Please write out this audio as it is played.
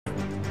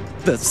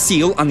The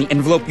seal on the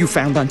envelope you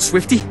found on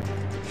Swifty?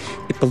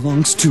 It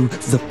belongs to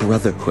the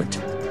Brotherhood.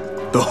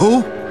 The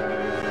who?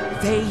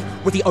 They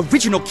were the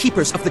original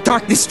keepers of the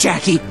darkness,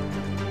 Jackie.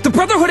 The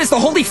Brotherhood is the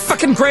holy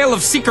fucking grail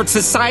of secret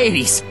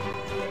societies.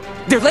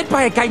 They're led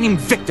by a guy named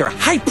Victor,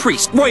 High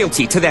Priest,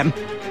 royalty to them.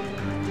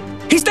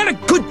 He's not a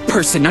good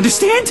person,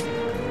 understand?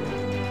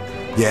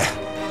 Yeah,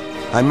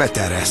 I met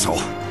that asshole.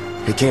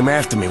 He came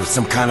after me with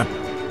some kind of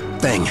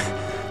thing.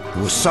 It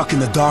was sucking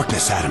the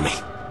darkness out of me.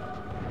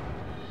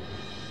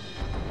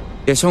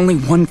 There's only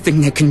one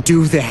thing that can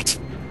do that.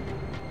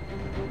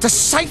 The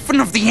Siphon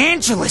of the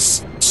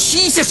Angelus!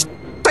 Jesus!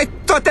 I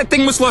thought that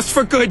thing was lost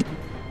for good.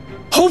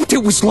 Hoped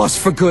it was lost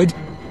for good.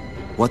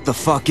 What the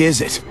fuck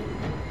is it?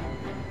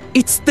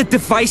 It's the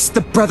device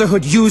the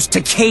Brotherhood used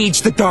to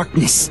cage the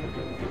darkness.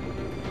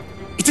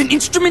 It's an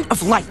instrument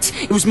of light.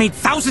 It was made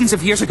thousands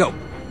of years ago.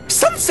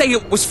 Some say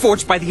it was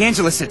forged by the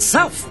Angelus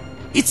itself.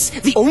 It's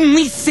the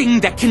only thing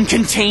that can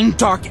contain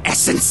dark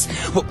essence.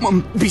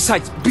 Well,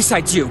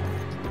 besides you.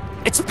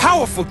 It's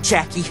powerful,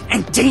 Jackie,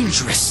 and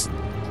dangerous.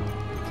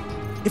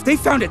 If they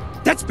found it,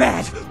 that's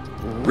bad.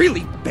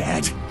 Really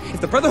bad.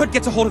 If the Brotherhood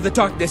gets a hold of the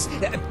darkness...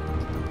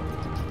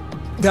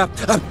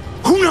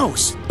 who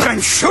knows? But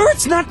I'm sure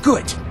it's not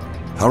good.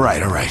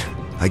 Alright.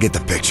 I get the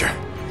picture.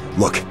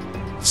 Look,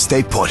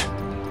 stay put.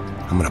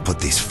 I'm gonna put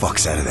these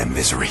fucks out of their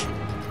misery.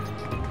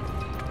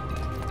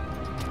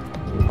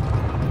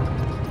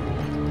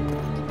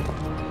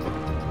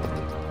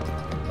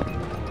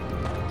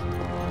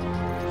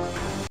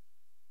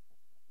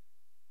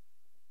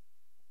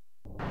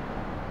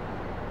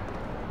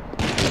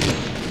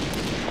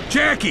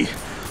 Jackie!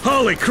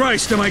 Holy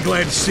Christ, am I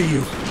glad to see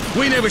you.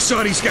 We never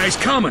saw these guys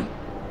coming.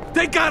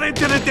 They got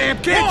into the damn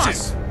kitchen!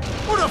 Boss!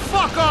 Who the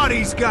fuck are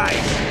these guys?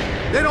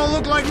 They don't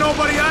look like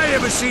nobody I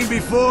ever seen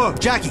before.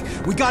 Jackie,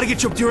 we gotta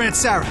get you up to your Aunt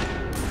Sarah.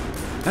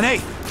 And hey,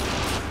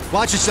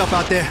 watch yourself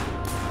out there.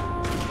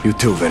 You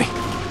too, Vinny.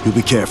 You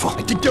be careful.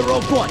 I think you're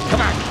all boy. Come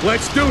on.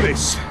 Let's do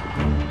this!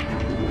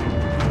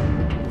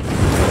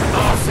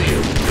 I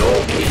feel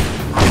guilty.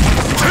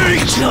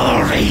 Take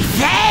your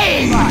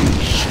revenge! I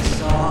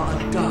saw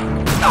a duck.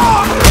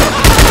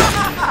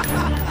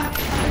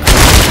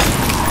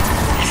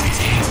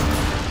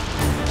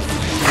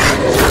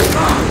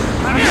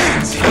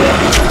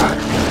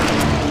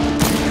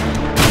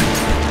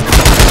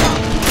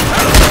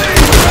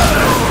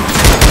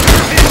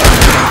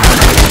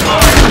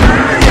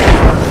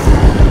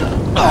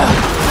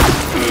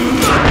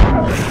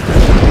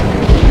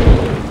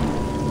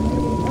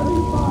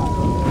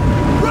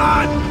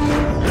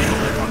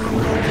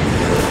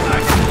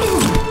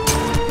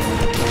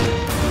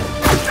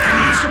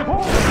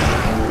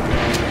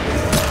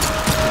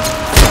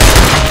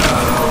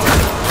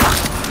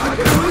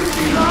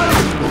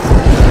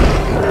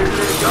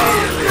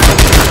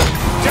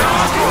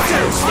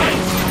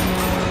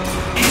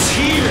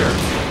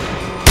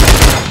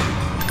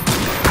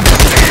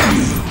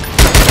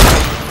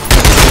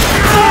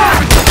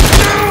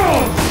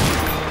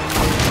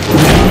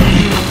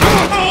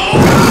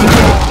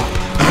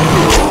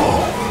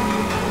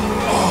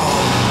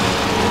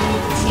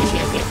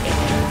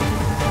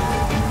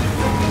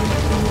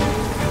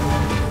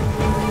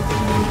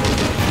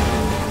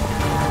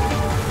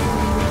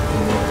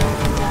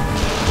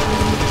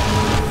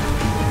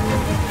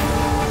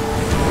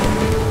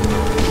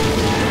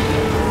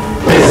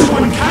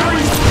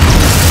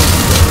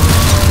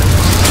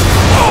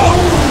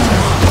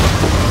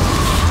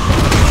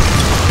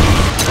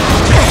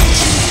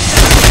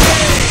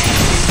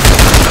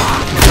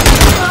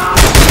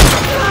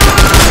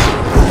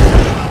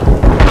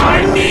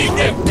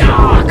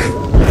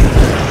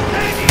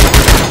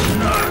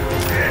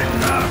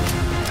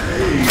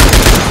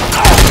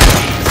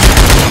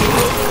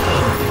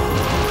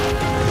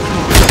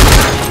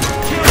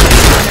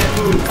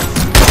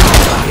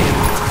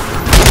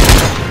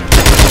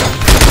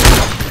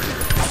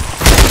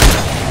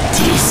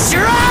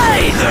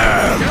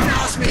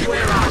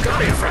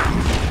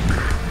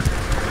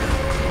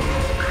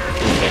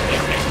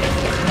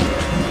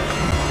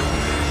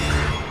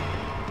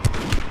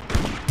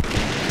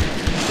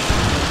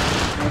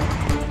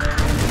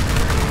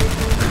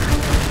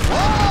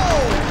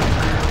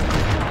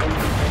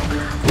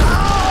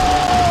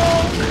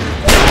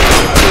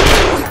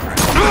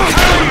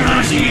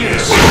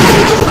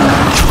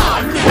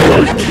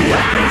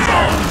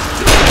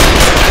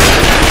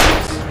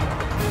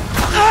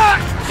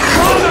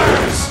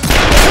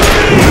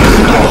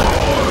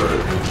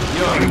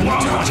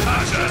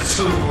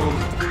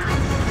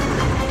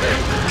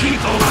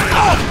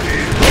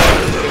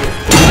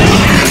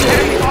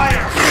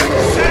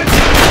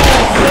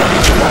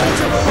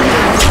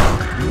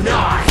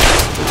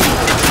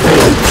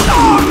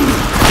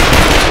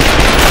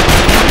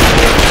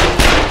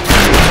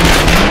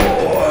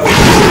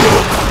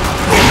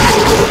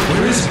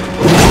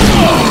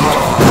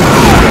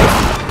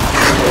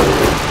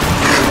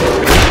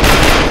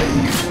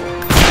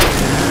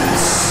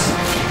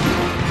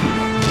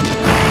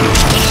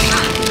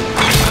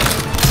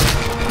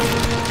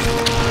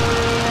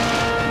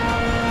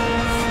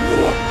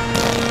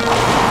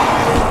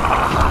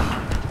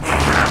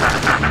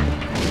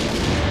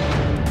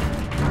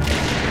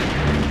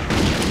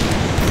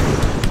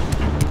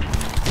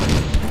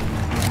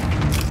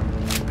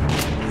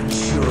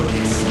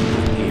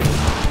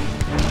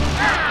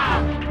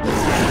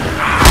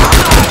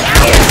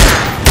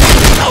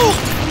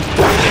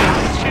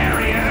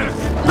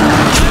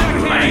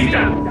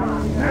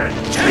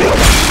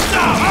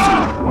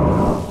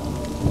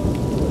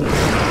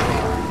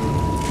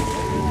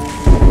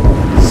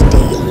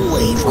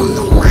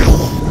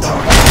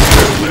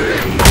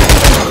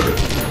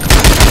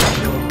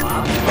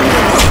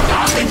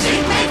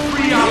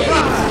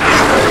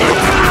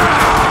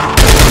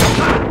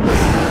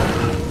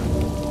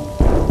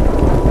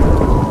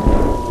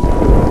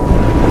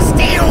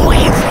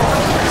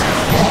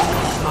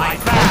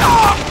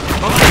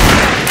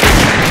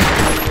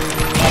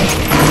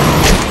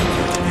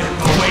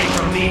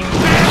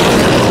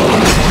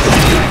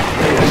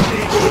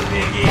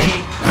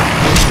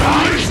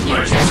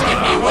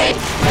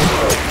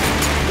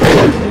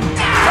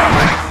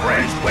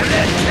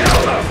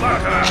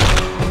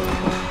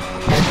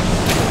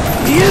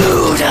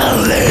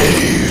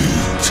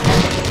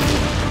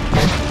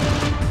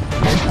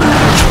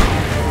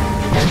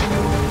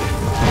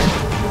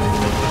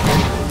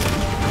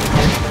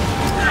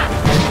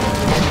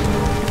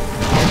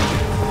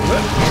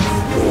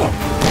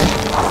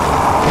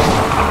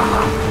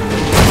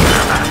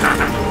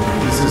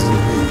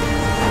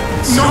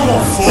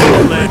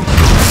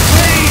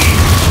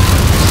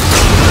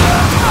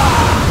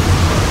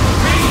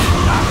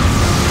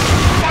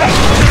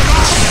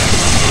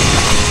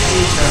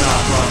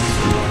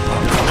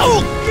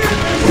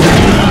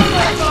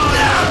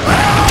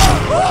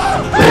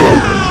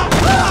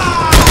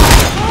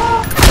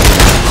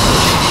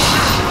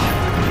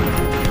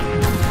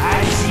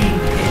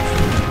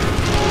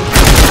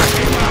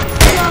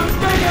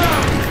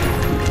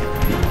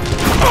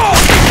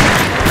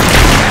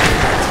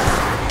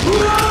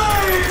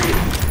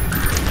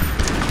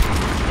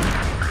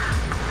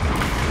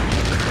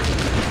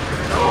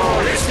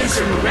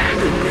 some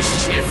random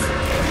mischief.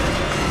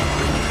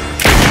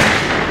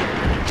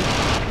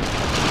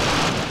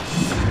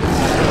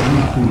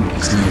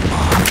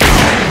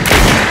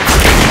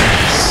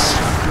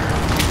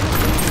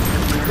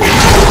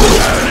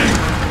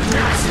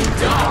 Nice and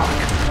dark.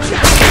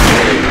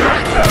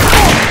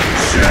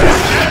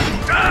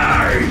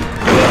 Die!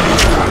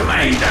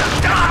 May the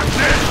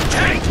darkness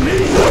take me!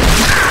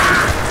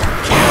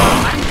 Kill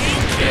and be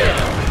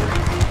killed!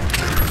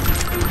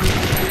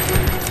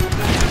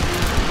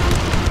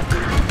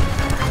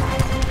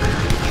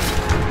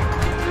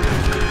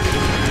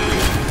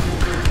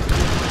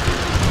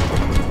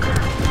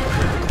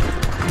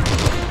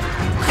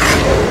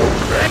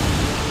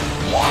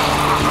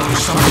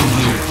 There's something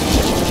here.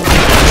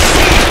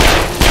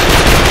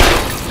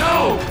 No!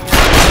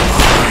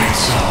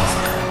 It's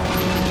over.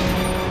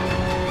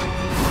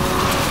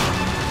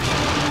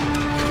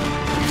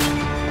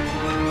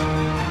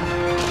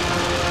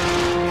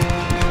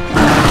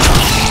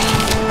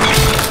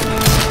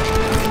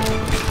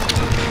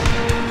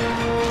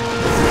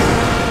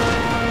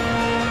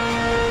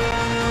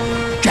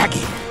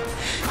 Jackie,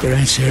 your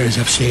Aunt Sarah's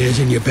upstairs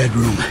in your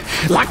bedroom,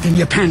 locked in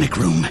your panic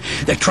room.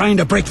 They're trying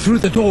to break through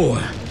the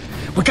door.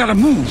 We gotta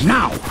move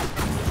now.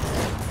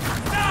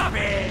 Stop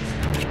it!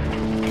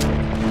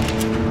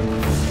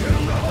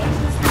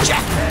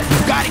 Jack, you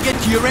gotta get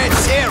to your Aunt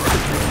Sarah.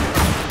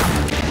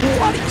 Who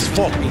are these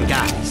fucking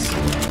guys?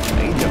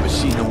 I ain't never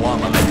seen no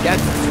armor like that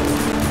before.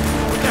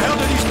 What the hell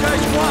do these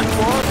guys want,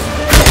 boss?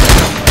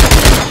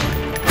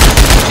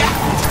 Jack,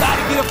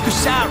 gotta get up to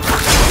Sarah.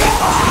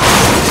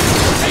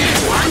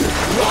 Here's one!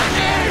 Right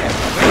there!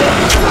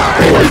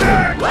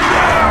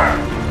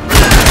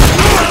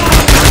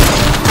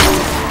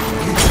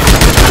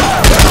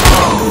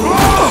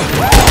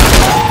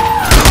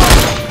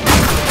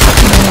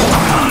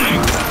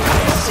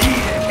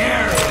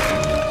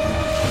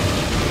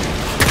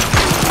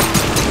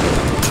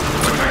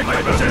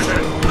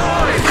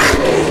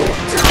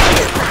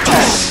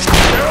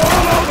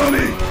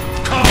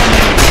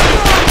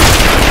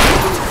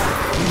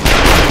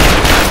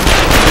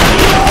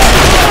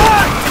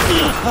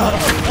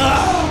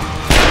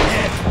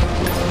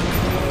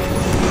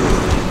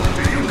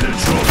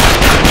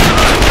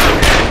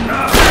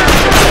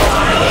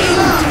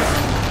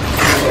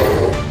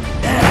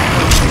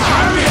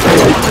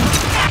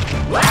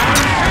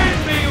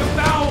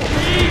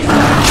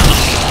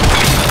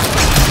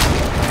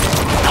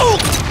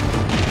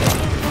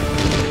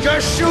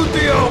 Just shoot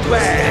the old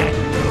bag!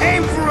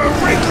 Aim for a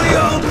wrinkly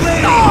old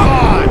lady!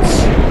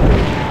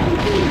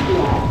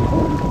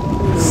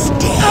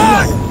 Stay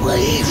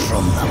away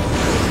from them.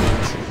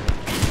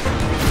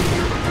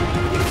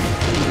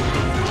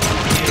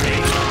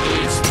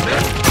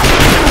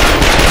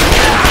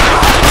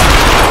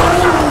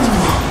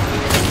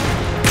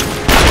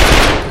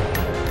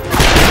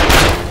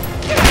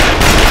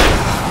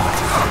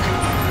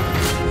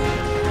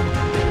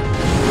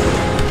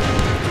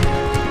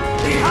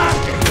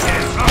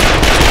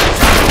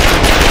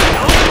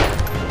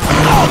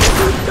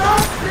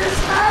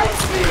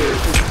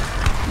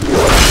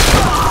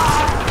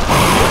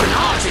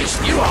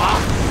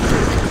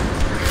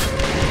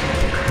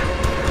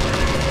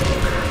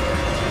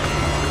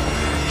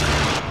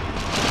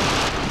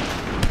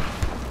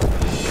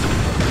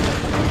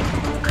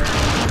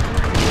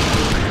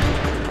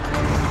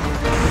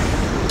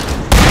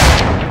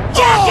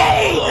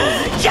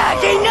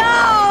 Jackie,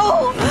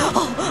 no!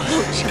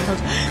 Oh, child,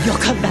 you'll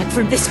come back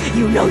from this.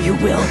 You know you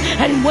will.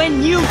 And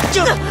when you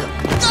do...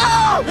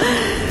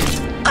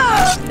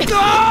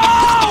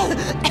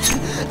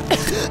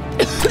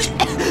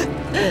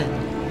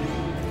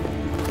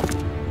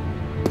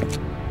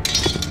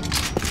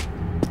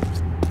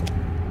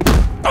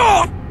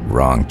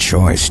 Wrong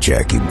choice,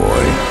 Jackie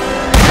boy.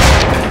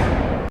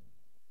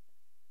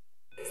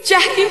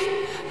 Jackie,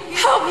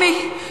 help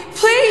me,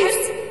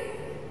 please!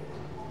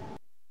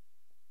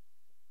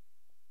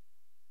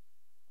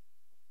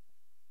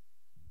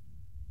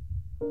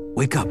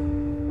 Wake up.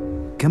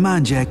 Come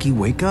on, Jackie,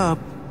 wake up.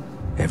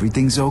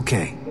 Everything's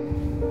okay.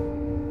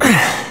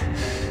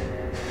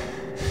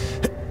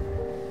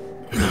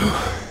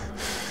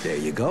 There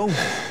you go.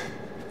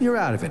 You're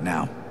out of it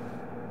now.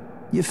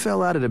 You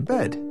fell out of the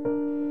bed.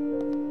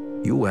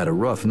 You had a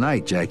rough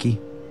night, Jackie.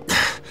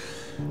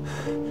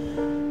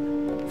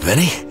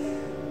 Vinny?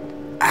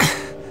 I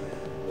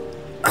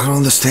don't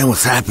understand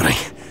what's happening.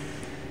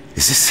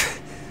 Is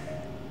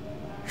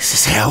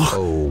this hell?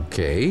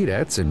 Okay,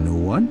 that's a new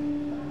one.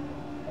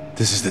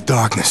 This is the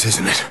darkness,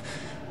 isn't it?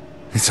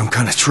 It's some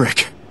kind of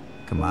trick.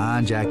 Come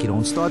on, Jackie,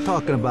 don't start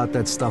talking about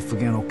that stuff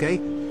again, okay?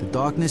 The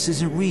darkness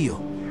isn't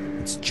real.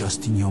 It's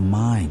just in your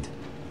mind.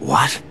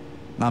 What?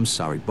 I'm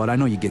sorry, but I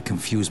know you get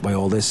confused by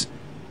all this.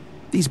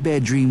 These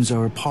bad dreams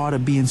are a part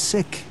of being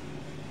sick.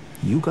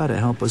 You gotta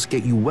help us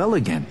get you well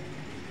again.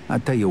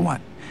 I'll tell you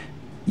what.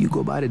 You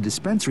go by the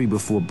dispensary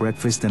before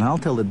breakfast and I'll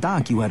tell the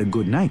doc you had a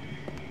good night.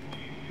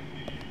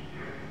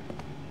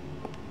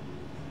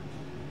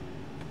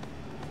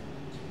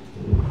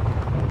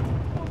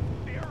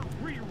 They're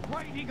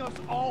rewriting us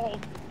all!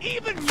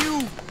 Even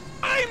you!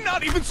 I'm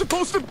not even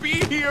supposed to be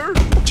here!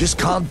 Just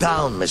calm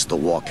down, Mr.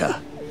 Walker.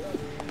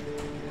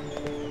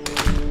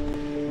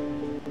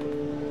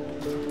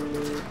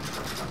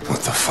 What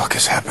the fuck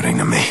is happening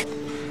to me?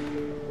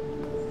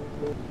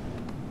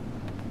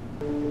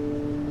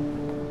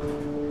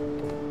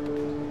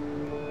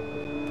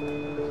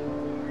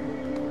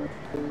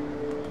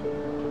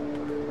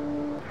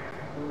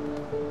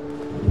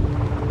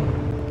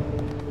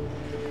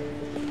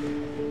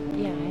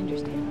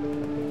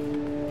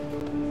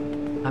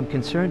 I'm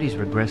concerned he's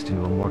regressed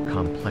into a more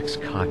complex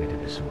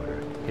cognitive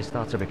disorder. His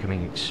thoughts are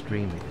becoming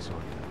extremely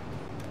disordered.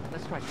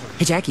 Let's try...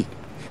 Hey, Jackie.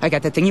 I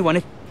got that thing you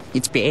wanted.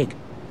 It's big.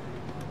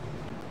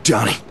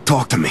 Johnny,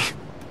 talk to me.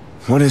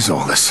 What is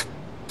all this?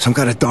 Some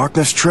kind of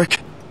darkness trick?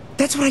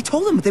 That's what I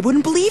told them, but they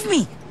wouldn't believe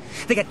me.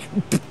 They got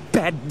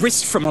bad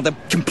wrists from all the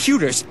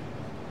computers.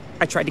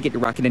 I tried to get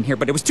your rocket in here,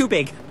 but it was too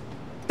big.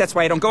 That's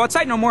why I don't go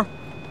outside no more.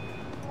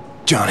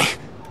 Johnny,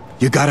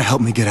 you gotta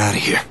help me get out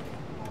of here.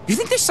 You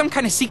think there's some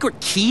kind of secret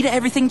key to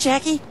everything,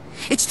 Jackie?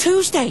 It's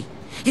Tuesday.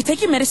 You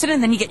take your medicine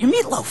and then you get your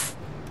meatloaf.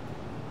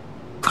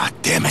 God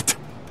damn it.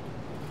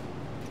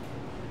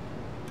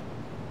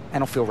 I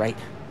don't feel right.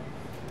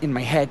 In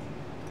my head.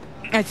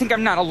 I think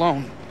I'm not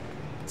alone.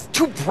 It's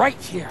too bright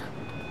here.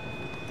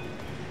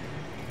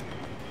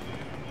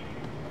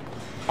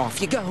 Off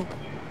you go.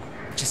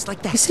 Just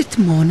like that. Is it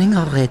morning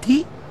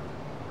already?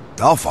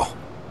 Dolfo,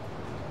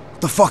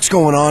 what the fuck's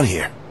going on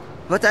here?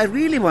 What I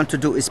really want to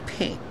do is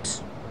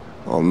paint.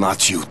 Oh,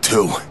 not you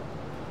too.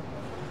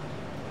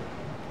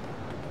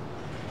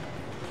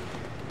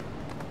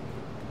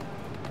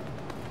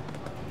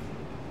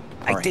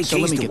 I think so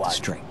he's let me the get one. this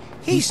straight.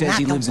 He's He says not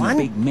he the lives one. in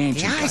a big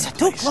mansion. The eyes kind are of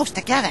too place. close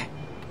together.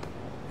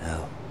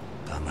 Oh,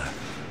 bummer.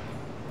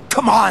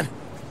 Come on!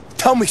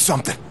 Tell me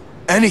something.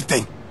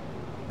 Anything.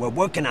 We're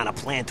working on a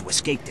plan to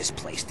escape this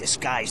place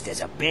disguised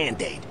as a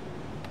band-aid.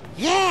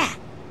 Yeah,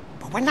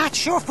 but we're not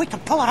sure if we can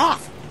pull it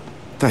off.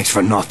 Thanks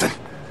for nothing.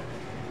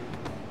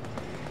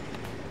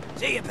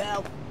 See you,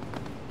 pal.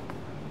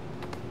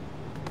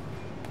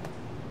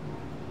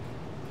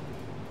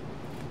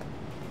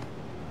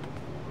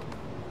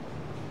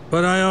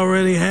 But I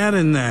already had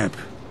a nap.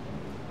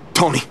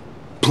 Tony,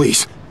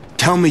 please,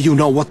 tell me you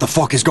know what the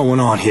fuck is going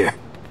on here.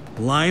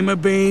 Lima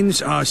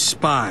beans are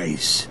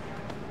spies.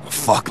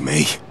 Fuck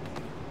me.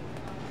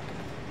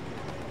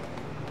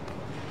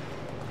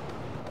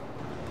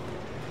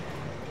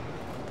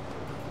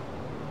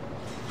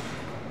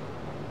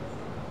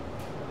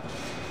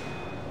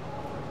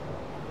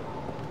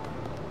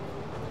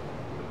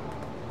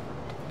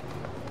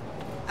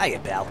 Hiya,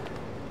 pal.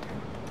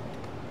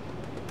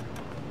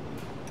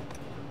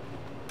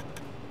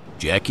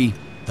 Jackie,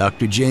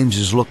 Dr. James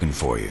is looking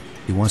for you.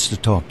 He wants to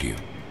talk to you.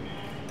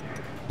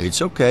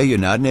 It's okay, you're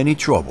not in any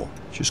trouble.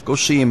 Just go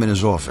see him in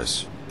his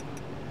office.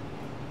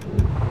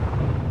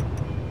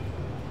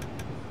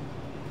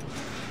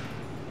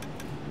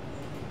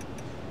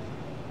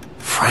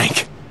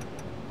 Frank.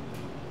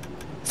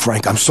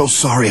 Frank, I'm so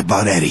sorry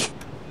about Eddie.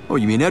 Oh,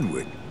 you mean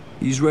Edward?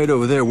 He's right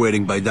over there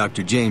waiting by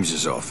Dr.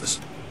 James's office.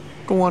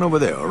 Go on over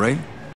there, all right?